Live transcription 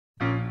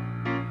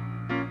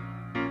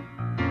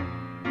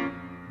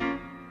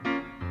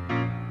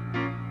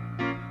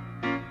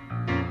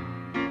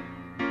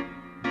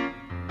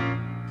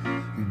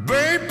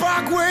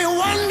Parkway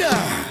wonder.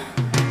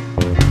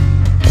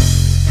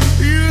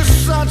 You're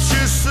such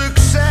a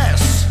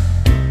success.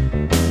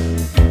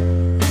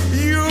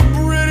 Your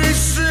British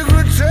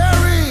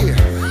secretary,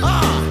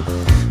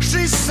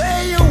 she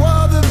say you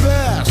are the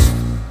best.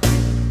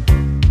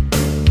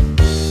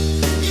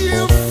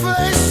 Your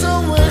face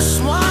always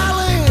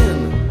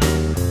smiling,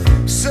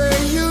 say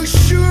you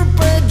sure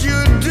paid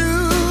your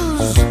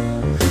dues,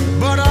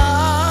 but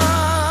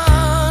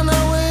I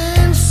know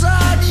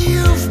inside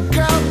you've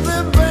got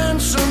the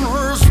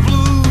Bensonhurst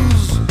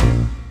blues.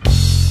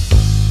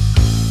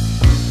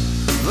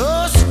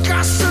 Those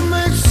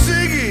custom-made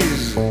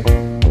ciggies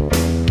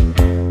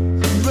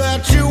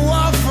that you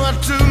offer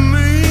to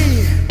me,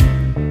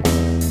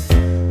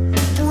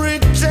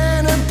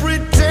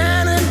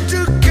 pretending to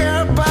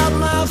care about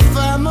my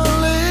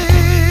family,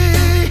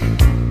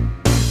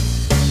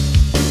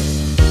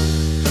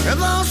 and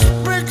those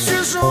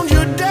pictures on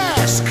your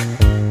desk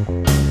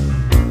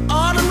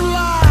are them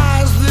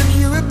lies that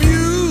you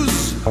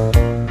abuse.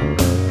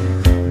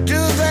 Do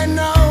they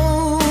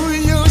know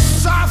you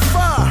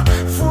suffer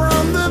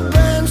from the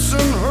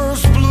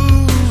Bensonhurst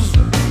blues?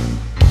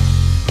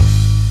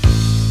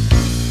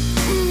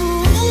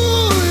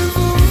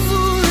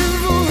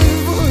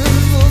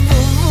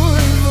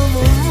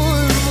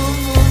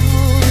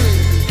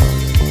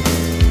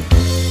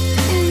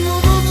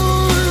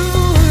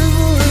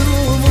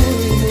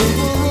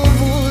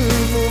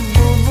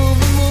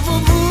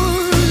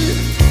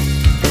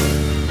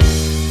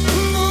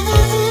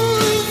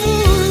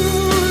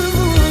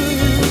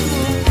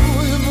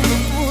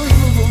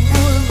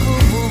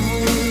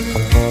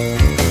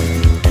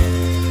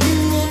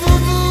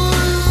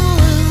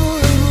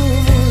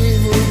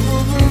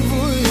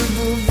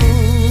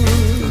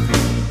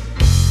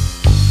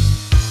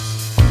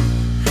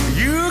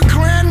 Your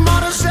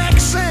grandmother's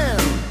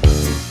accent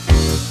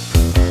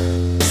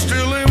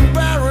still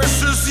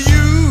embarrasses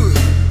you.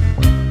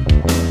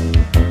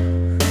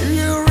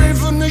 You're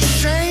even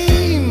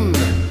ashamed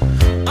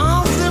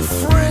of the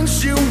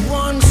friends you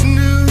once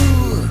knew.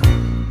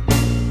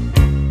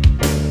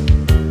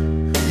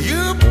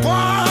 You're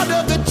part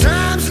of the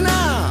times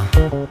now,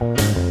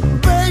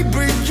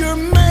 baby, you're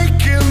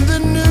making the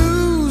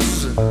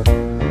news,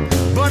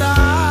 but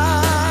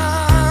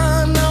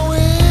I know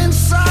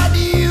inside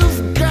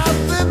you've got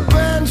the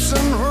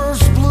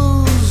Bensonhurst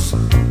blues.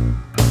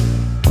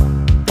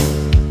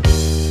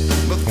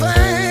 But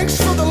thanks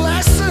for the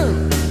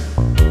lesson,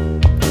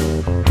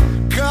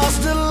 'cause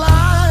the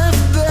life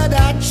that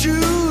I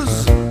choose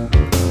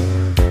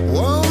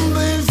won't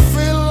be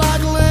feel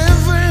like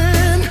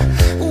living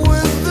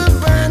with the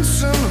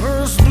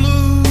Bensonhurst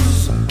blues.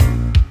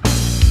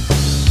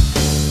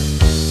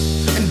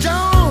 And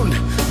don't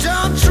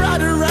try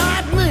to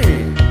write me,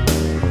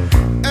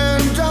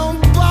 and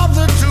don't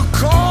bother to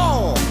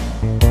call,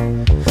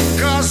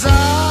 'cause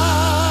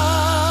I'll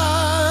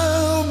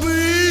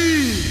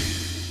be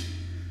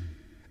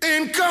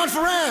in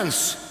conference.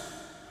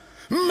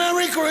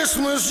 Merry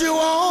Christmas, you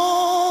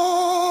all.